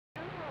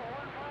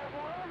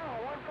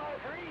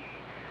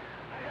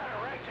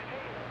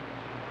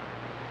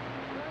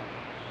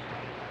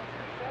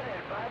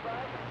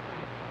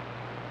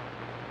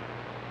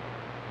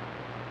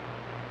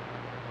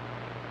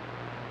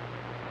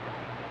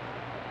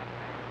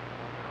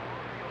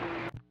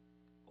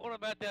What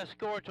about that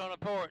Scorch on the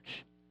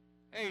porch?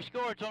 Hey,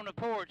 Scorch on the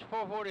porch,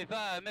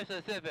 445,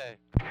 Mississippi.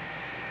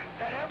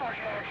 That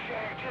Evershack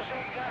shack just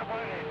ain't got one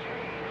of the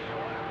trees.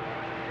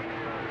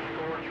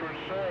 Scorch would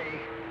say,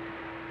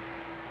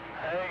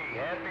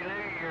 hey, Happy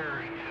New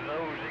Year to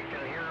those that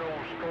can hear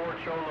old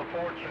Scorch on the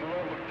porch in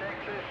Lubbock,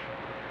 Texas.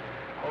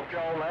 Hope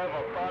y'all have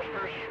a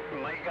prosperous,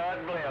 may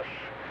God bless.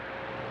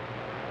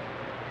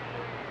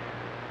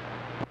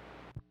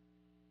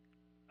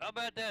 How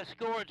about that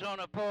Scorch on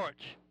the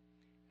porch?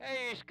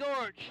 Hey,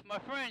 Scorch, my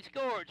friend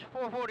Scorch,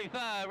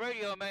 445,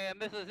 Radio Man,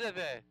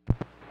 Mississippi.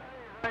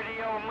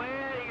 Radio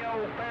Man, you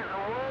old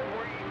pecker wood,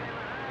 where you been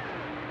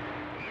hiding?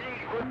 You need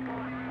to quit.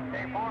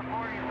 Hey,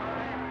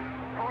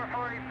 445,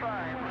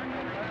 445, right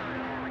in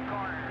the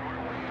corner.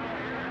 We're way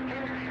out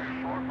here.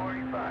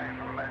 445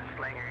 from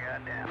Mudslinger,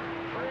 goddamn.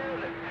 Well,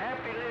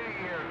 Happy New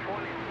Year,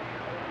 2020,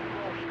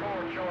 old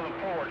Scorch on the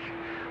porch.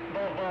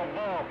 Bump, bump,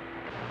 bump.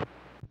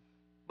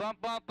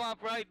 Bump, bump,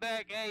 bump, right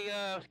back. Hey,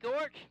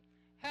 Scorch,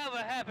 have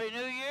a Happy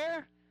New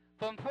Year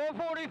from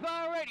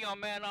 445 Radio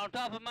Man on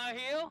top of my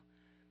hill.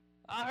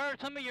 I heard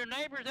some of your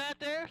neighbors out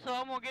there, so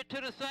I'm going to get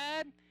to the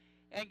side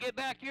and get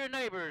back to your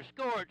neighbors.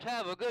 Scorch,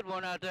 have a good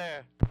one out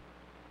there.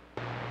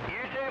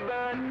 You too,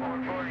 bud.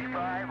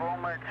 445, old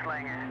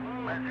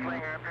Mudslinger.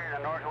 Mudslinger up here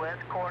in the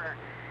northwest corner,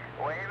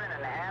 waving,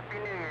 and a Happy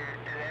New Year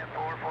to that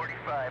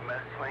 445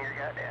 Mudslinger,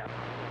 goddamn.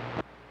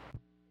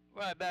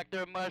 Right back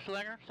there,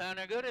 Mudslinger.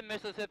 Sounding good in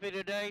Mississippi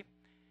today.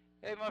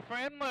 Hey, my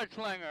friend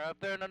Mudslinger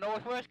up there in the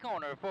northwest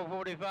corner,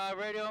 445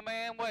 Radio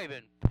Man,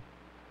 waving.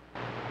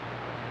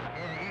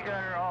 Yeah, you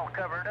got her all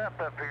covered up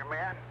here,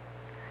 man.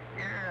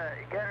 You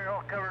got her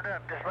all covered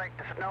up, just like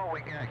the snow we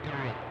got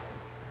going.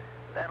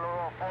 That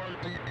little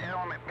 4-feet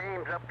element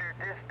beam's up there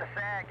just a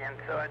sagging,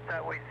 so I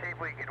thought we'd see if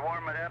we could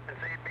warm it up and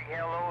say big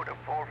hello to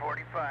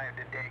 445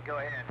 today. Go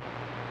ahead.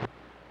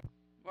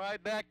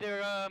 Right back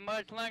there,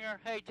 Mudslinger.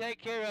 Hey,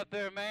 take care up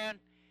there, man.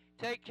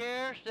 Take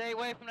care, stay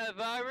away from that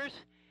virus,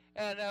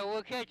 and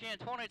we'll catch you in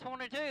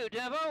 2022,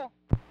 Devo.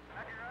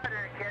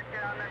 Roger, catch you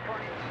on the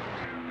 22.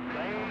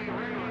 Hey,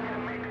 we're going to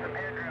make some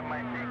headroom,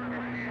 I think,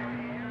 this year.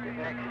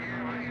 Next year,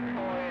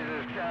 boys,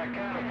 it's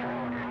kind of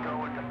cool. Just go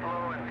with the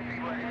flow and see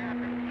what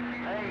happens.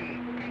 Hey,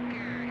 take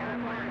care. God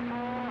bless.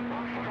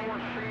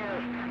 Scorch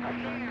says, I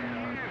see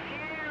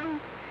you.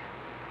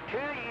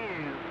 To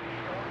you.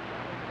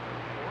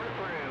 We're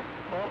through.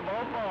 Bump,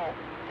 bump, bump.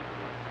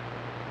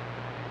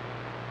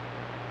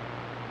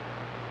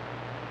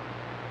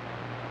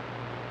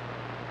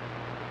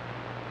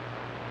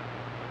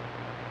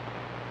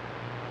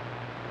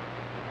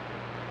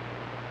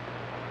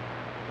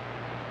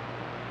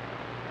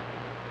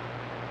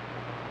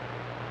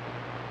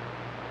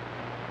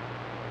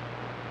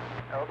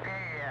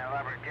 Okay,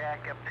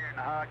 lumberjack up there in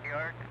the hog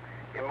yard.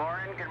 Good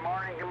morning, good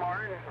morning, good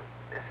morning.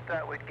 Just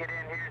thought we'd get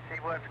in here and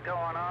see what's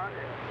going on.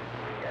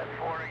 We got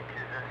 4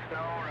 inches of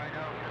snow right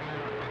off the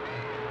mountain.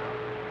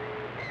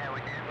 Yeah,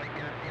 we definitely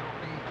got the old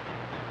beat.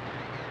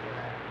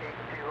 Big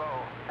 2-0.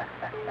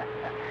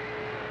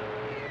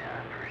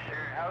 Yeah, for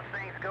sure. How's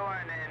things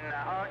going in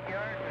the hog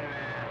yard?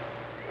 And,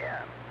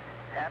 yeah,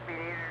 Happy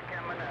New Year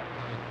coming up.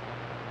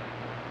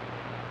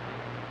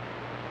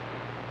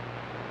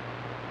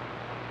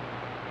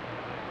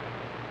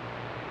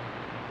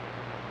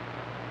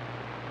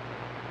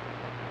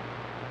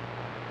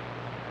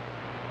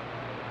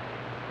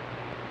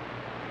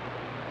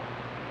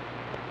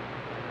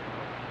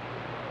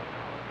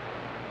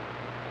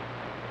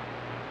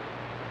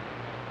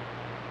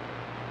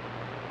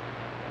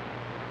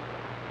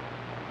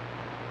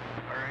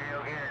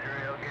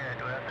 Real good.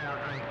 Well, that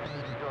sounds like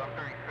things are going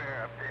pretty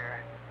fair up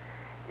there.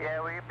 Yeah,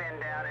 we've been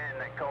down in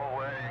the cold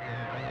weather,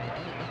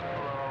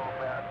 below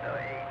about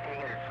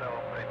 18 or so,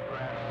 but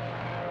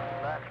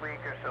last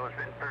week or so it's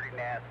been pretty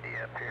nasty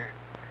up here.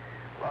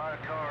 A lot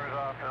of cars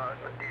off out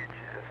in the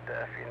ditches and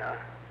stuff, you know.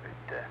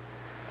 But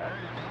other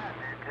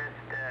than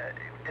that,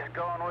 it's just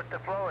going with the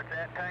flow. It's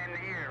that time of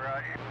the